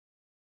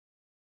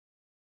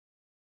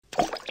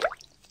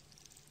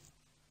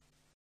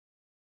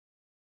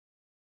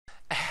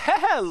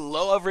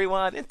Hello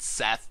everyone, it's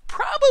Seth,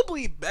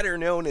 probably better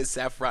known as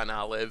Saffron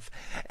Olive,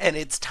 and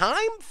it's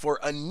time for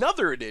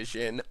another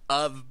edition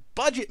of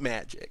Budget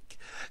Magic.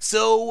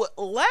 So,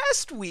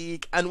 last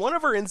week on one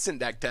of our instant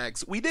deck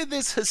techs, we did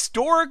this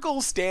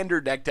historical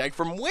standard deck tech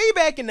from way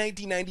back in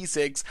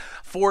 1996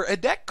 for a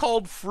deck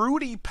called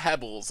Fruity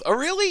Pebbles, a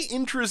really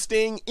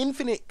interesting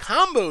infinite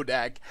combo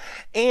deck.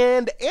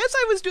 And as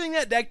I was doing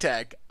that deck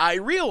tech, I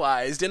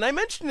realized, and I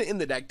mentioned it in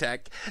the deck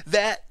tech,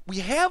 that we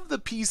have the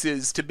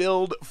pieces to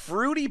build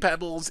Fruity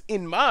Pebbles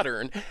in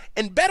Modern,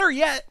 and better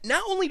yet,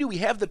 not only do we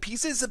have the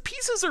pieces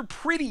are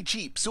pretty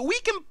cheap, so we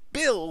can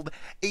build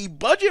a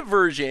budget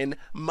version,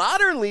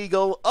 modern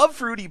legal, of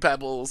Fruity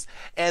Pebbles,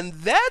 and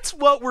that's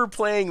what we're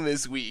playing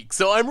this week.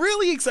 So I'm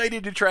really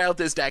excited to try out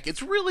this deck.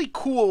 It's really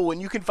cool when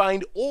you can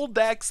find old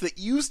decks that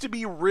used to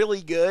be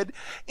really good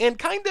and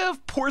kind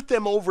of port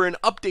them over and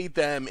update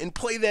them and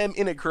play them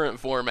in a current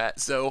format.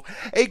 So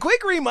a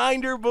quick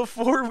reminder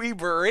before we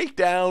break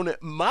down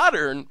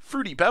modern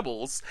Fruity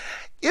Pebbles.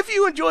 If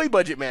you enjoy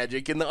Budget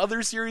Magic and the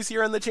other series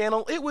here on the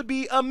channel, it would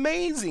be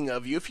amazing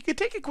of you if you could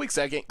take a quick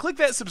second, click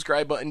that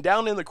subscribe button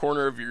down in the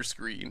corner of your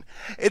screen.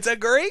 It's a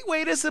great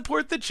way to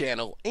support the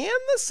channel and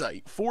the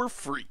site for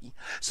free.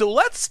 So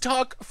let's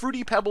talk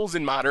Fruity Pebbles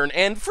in Modern,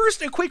 and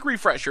first a quick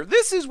refresher.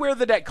 This is where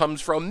the deck comes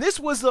from. This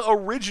was the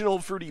original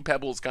Fruity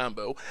Pebbles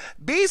combo.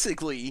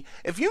 Basically,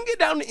 if you can get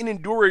down to an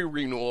Enduring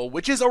Renewal,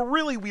 which is a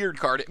really weird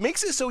card, it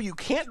makes it so you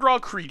can't draw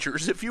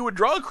creatures. If you would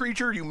draw a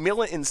creature, you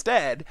mill it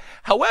instead.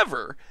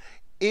 However,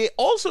 it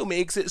also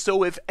makes it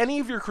so if any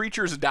of your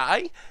creatures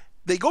die,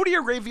 they go to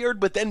your graveyard,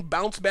 but then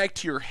bounce back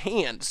to your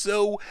hand.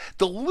 So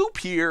the loop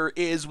here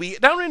is we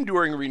get down an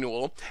Enduring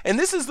Renewal, and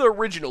this is the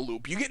original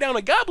loop. You get down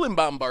a Goblin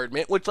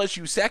Bombardment, which lets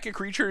you sack a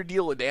creature to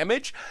deal a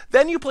damage.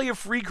 Then you play a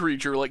free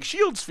creature like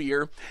Shield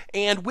Sphere,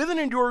 and with an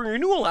Enduring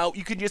Renewal out,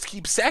 you can just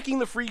keep sacking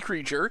the free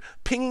creature,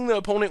 pinging the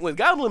opponent with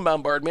Goblin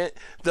Bombardment.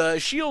 The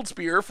Shield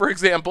Spear, for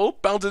example,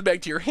 bounces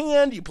back to your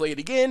hand, you play it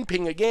again,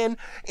 ping again,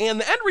 and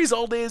the end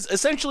result is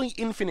essentially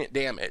infinite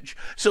damage.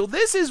 So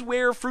this is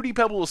where Fruity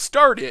Pebbles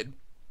started.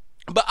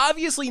 But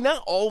obviously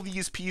not all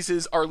these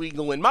pieces are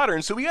legal in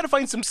Modern, so we gotta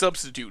find some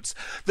substitutes.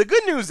 The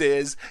good news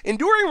is,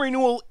 Enduring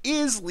Renewal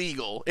is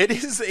legal. It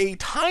is a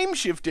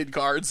time-shifted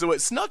card, so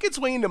it snuck its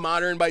way into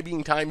Modern by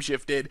being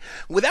time-shifted.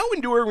 Without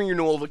Enduring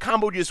Renewal, the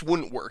combo just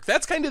wouldn't work.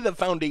 That's kind of the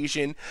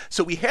foundation.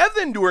 So we have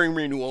the Enduring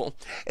Renewal.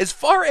 As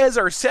far as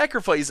our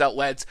sacrifice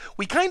outlets,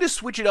 we kind of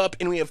switch it up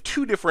and we have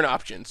two different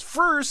options.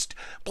 First,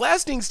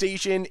 Blasting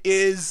Station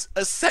is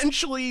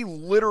essentially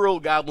literal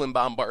Goblin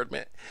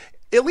Bombardment.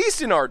 At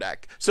least in our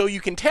deck. So you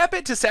can tap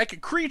it to sack a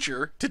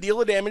creature to deal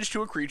a damage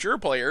to a creature or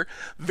player,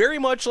 very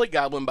much like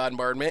Goblin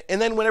Bombardment,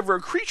 and then whenever a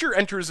creature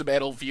enters the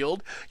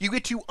battlefield, you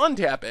get to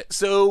untap it.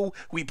 So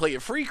we play a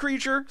free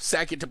creature,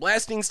 sack it to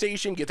Blasting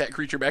Station, get that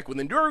creature back with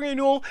Enduring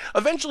Renewal,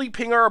 eventually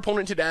ping our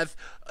opponent to death,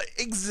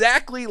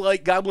 exactly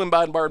like Goblin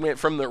Bombardment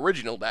from the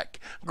original deck.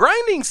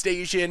 Grinding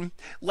Station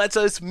lets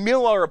us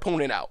mill our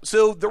opponent out.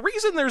 So the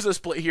reason there's a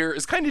split here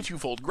is kind of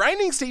twofold.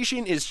 Grinding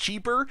Station is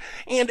cheaper,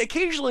 and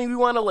occasionally we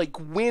want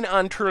to win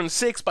on turn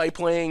 6 by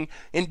playing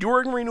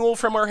Enduring Renewal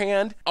from our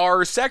hand,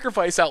 our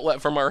Sacrifice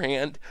Outlet from our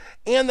hand,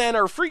 and then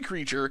our free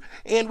creature,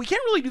 and we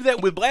can't really do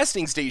that with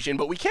Blasting Station,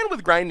 but we can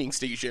with Grinding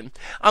Station.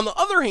 On the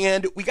other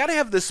hand, we gotta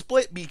have the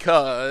split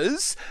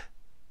because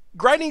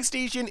Grinding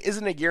Station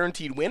isn't a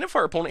guaranteed win if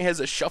our opponent has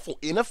a shuffle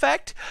in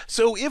effect,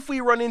 so if we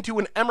run into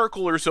an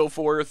Emrakul or so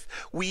forth,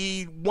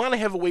 we want to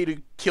have a way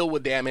to kill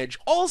with damage.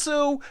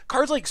 Also,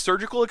 cards like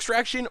Surgical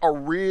Extraction are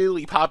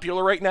really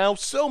popular right now.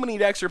 So many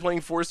decks are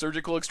playing for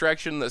Surgical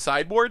Extraction in the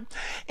sideboard,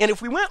 and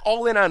if we went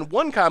all in on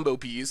one combo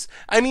piece,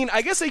 I mean,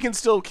 I guess they can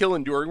still kill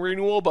Enduring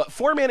Renewal, but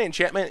 4 mana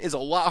enchantment is a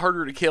lot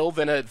harder to kill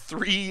than a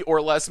 3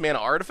 or less mana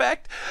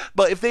artifact,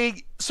 but if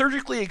they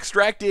surgically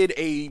extracted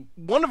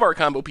one of our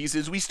combo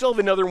pieces, we still have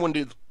another one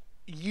to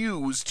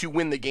use to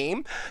win the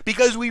game,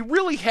 because we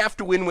really have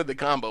to win with the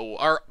combo.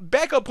 Our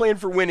backup plan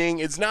for winning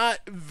is not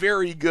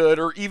very good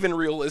or even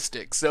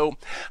realistic. So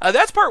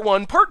that's part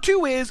one. Part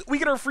two is we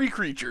get our free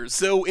creatures.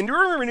 So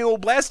Enduring Renewal,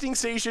 Blasting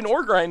Station,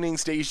 or Grinding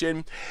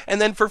Station. And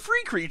then for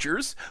free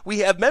creatures, we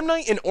have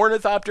Memnite and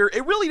Ornithopter.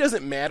 It really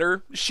doesn't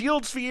matter.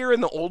 Shield Sphere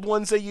and the old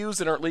ones they use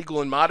that aren't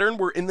legal in Modern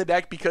were in the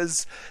deck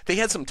because they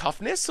had some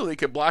toughness so they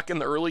could block in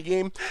the early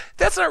game.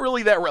 That's not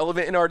really that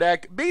relevant in our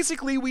deck.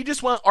 Basically, we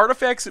just want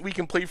artifacts that we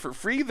can play for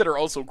free that are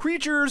also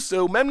creatures,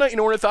 so Memnite and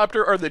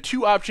Ornithopter are the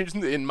two options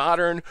in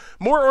Modern.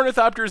 More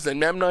Ornithopters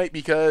than Memnite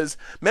because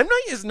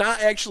Memnite is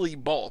not actually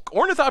bulk.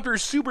 Ornithopter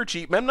is super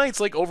cheap. Memnite's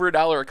like over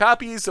 $1 a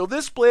copy, so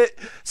this split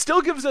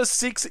still gives us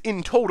 6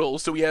 in total.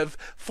 So we have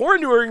 4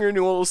 Enduring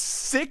Renewals,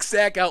 6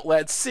 sack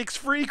outlets, 6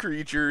 free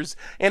creatures,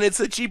 and it's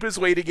the cheapest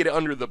way to get it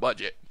under the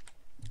budget.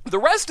 The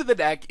rest of the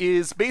deck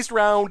is based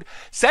around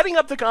setting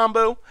up the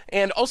combo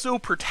and also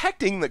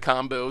protecting the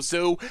combo.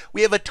 So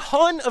we have a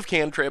ton of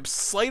cantrips,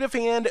 Sleight of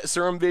Hand,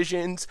 Serum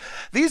Visions.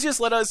 These just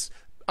let us,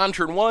 on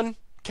turn 1,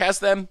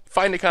 cast them,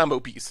 find a combo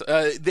piece.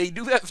 They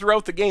do that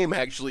throughout the game,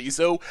 actually,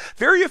 so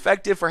very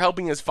effective for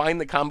helping us find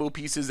the combo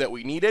pieces that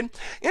we needed.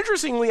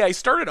 Interestingly, I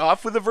started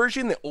off with a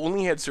version that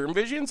only had certain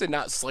visions and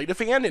not sleight of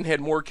hand and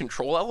had more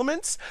control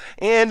elements,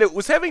 and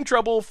was having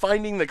trouble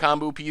finding the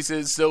combo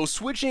pieces, so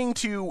switching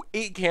to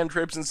 8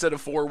 cantrips instead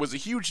of 4 was a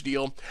huge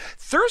deal.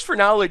 Thirst for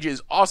Knowledge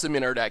is awesome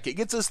in our deck. It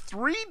gets us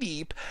 3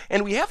 deep,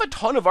 and we have a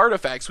ton of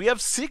artifacts. We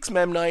have 6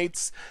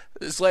 Memnites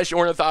 /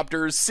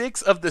 Ornithopters,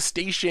 6 of the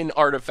station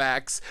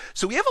artifacts,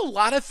 so we have a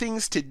lot of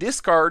things to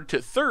discard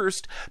to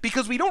thirst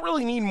because we don't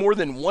really need more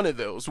than one of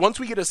those. Once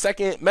we get a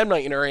second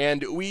Memnite in our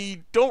hand,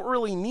 we don't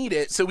really need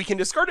it, so we can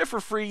discard it for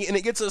free, and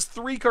it gets us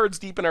 3 cards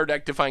deep in our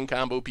deck to find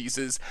combo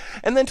pieces.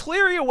 And then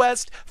Teleria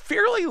West,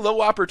 fairly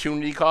low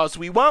opportunity cost.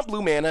 We want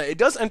blue mana. It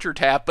does enter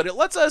tap, but it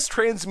lets us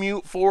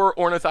transmute for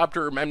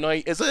Ornithopter or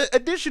Memnite as an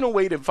additional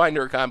way to find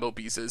our combo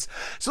pieces.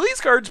 So these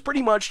cards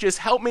pretty much just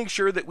help make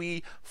sure that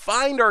we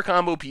find our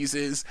combo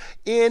pieces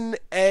in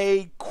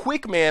a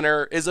quick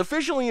manner as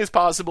efficiently as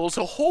possible.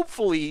 So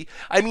hopefully,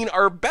 I mean,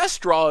 our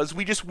best draw is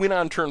we just win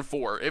on turn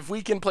 4. If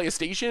we can play a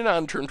station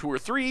on turn 2 or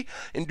 3,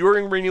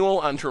 Enduring Renewal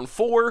on turn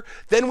 4,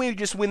 then we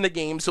just win the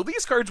game. So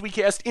these cards we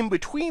cast in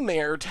between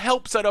there to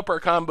help set up our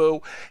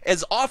combo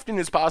as often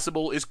as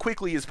possible, as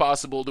quickly as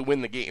possible to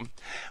win the game.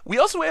 We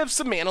also have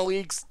some mana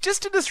leaks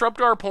just to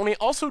disrupt our opponent,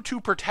 also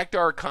to protect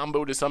our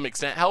combo to some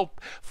extent,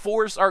 help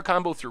force our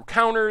combo through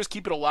counters,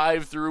 keep it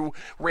alive through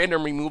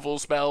random removal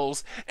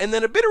spells, and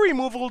then a bit of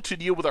removal to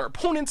deal with our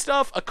opponent's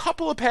stuff, a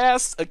couple of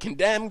pass, a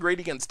Condemn, great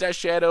against Death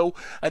Shadow,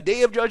 a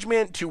Day of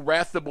Judgment to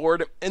wrath the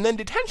board, and then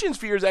Detention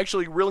Sphere is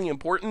actually really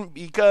important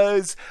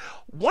because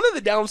one of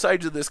the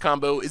downsides of this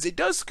combo is it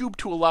does scoop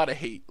to a lot of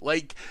hate.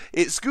 Like,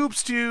 it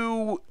scoops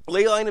to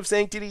Leyline of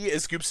Sanctity,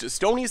 it scoops to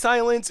Stony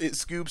Silence, it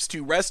scoops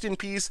to Rest in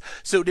Peace,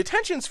 so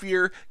Detention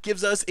Sphere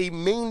gives us a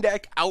main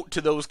deck out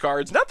to those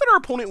cards. Not that our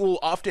opponent will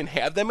often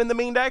have them in the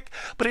main deck,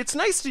 but it's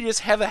nice to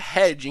just have a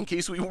hedge in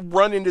case we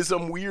run into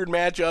some weird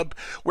matchup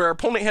where our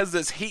opponent has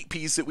this hate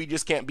piece that we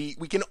just can't beat.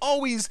 We can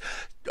always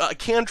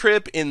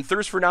cantrip in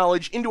Thirst for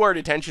Knowledge into our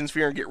Detention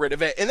Sphere and get rid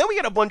of it, and then we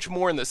get a bunch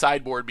more in the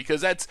sideboard,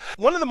 because that's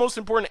one of the most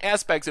important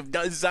aspects of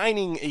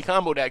designing a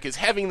combo deck, is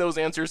having those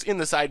answers in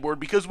the sideboard,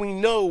 because we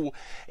know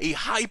a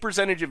high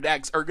percentage of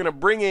decks are going to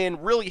bring in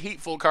really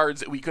hateful cards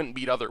that we couldn't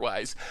beat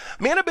otherwise.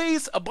 Mana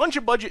base, a bunch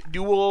of budget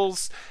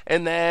duels,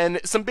 and then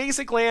some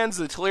basic lands,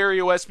 the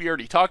Teleria West we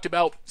already talked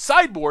about.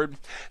 Sideboard,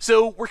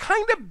 so we're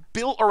kind of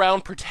built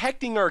around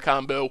protecting our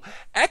combo.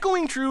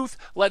 Echoing Truth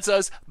lets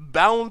us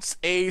bounce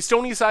a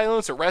Stony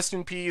Silence, a Rest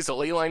in Peace, a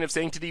Leyline of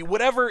Sanctity,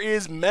 whatever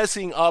is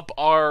messing up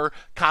our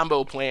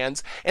combo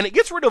plans, and it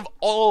gets rid of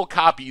all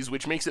copies,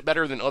 which makes it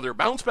better than other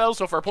bounce spells.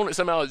 So if our opponent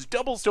somehow has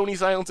double Stony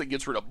Silence, it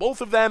gets rid of both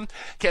of them.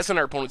 Cast on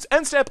our opponent's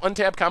end step,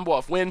 untap, combo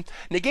off, win.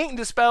 Negate and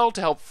Dispel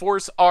to help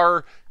force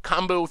our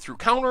combo through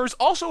counters,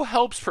 also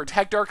helps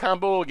protect our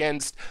combo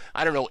against,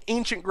 I don't know,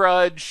 Ancient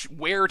Grudge,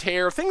 Wear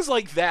Tear, things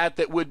like that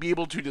that would be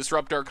able to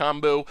disrupt our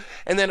combo.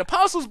 And then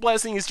Apostle's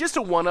Blessing is just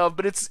a one-of,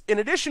 but it's an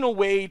additional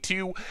way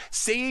to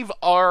save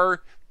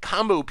our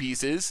combo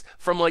pieces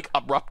from like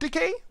Abrupt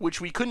Decay,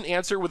 which we couldn't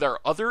answer with our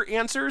other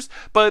answers,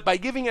 but by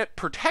giving it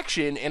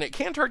protection and it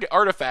can target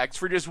artifacts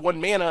for just 1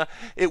 mana,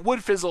 it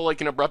would fizzle like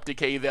an Abrupt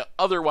Decay that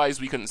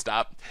otherwise we couldn't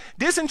stop.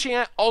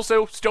 Disenchant,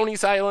 also Stony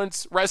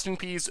Silence, Rest in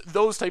Peace,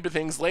 those type of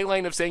things.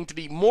 Leyline of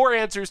Sanctity, more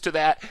answers to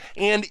that.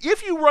 And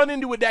if you run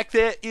into a deck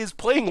that is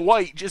playing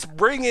white, just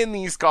bring in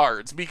these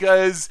cards,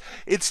 because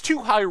it's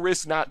too high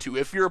risk not to.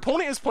 If your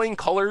opponent is playing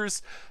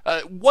colors,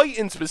 white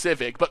in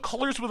specific, but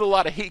colors with a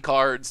lot of hate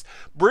cards,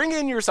 bring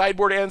in your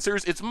sideboard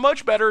answers. It's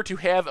much better to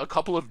have a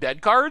couple of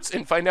dead cards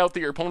and find out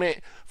that your opponent,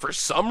 for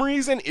some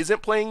reason,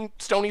 isn't playing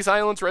Stony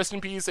Silence, Rest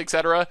in Peace,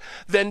 etc.,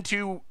 than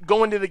to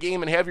go into the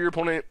game and have your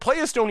opponent play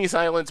a Stony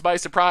Silence by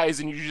surprise,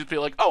 and you just be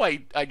like, oh,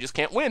 I just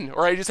can't win,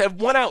 or I just have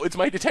 1 out, it's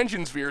my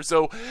Detention Sphere.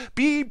 So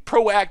be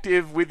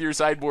proactive with your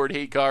sideboard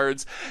hate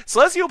cards.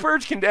 Celestial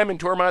Purge, Condemn, and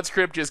Tormod's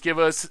Crypt just give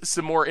us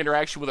some more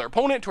interaction with our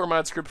opponent.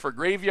 Tormod's Crypt for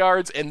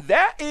graveyards, and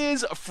that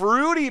is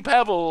Fruity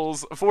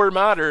Pebbles for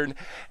Modern,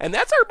 and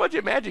that's our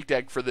budget Magic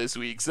deck for this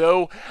week.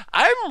 So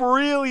I'm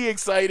really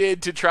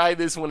excited to try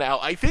this one out.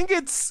 I think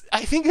it's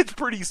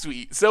pretty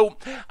sweet. So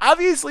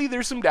obviously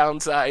there's some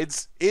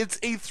downsides. It's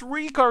a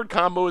 3-card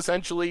combo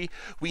essentially.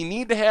 We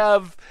need to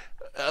have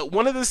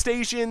one of the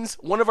stations,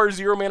 one of our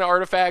 0 mana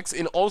artifacts,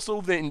 and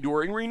also the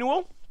Enduring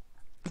Renewal.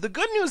 The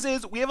good news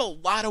is we have a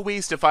lot of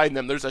ways to find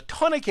them. There's a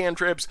ton of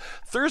cantrips.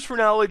 Thirst for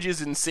Knowledge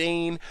is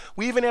insane.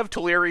 We even have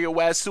Teleria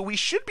West, so we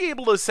should be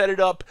able to set it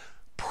up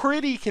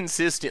pretty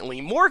consistently,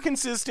 more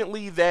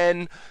consistently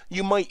than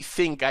you might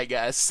think, I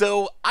guess.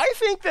 So I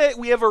think that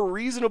we have a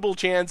reasonable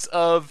chance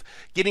of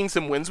getting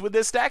some wins with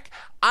this deck.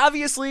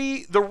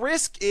 Obviously, the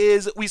risk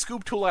is we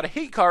scoop to a lot of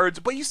hate cards,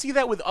 but you see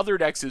that with other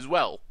decks as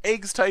well.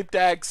 Eggs type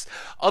decks,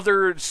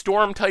 other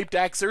Storm type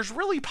decks, there's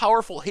really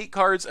powerful hate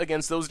cards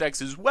against those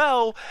decks as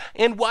well,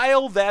 and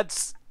while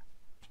that's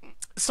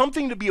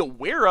something to be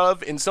aware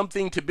of and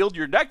something to build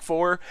your deck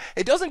for,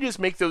 it doesn't just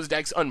make those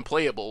decks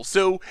unplayable.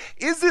 So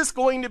is this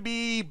going to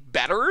be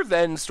better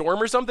than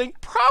Storm or something?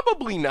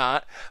 Probably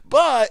not,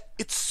 but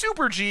it's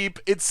super cheap,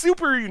 it's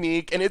super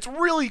unique, and it's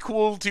really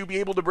cool to be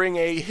able to bring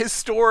a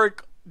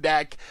historic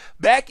deck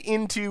back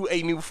into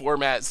a new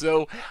format.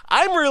 So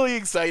I'm really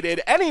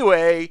excited.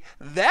 Anyway,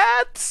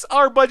 that's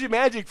our budget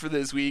magic for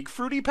this week,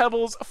 Fruity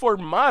Pebbles for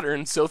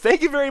Modern. So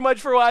thank you very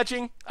much for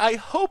watching. I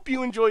hope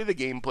you enjoy the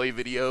gameplay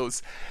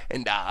videos,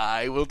 and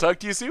I will talk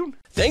to you soon.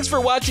 Thanks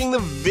for watching the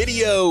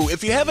video.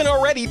 If you haven't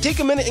already, take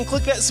a minute and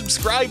click that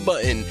subscribe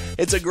button.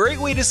 It's a great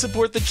way to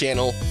support the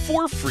channel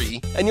for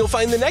free, and you'll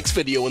find the next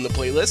video in the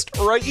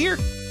playlist right here.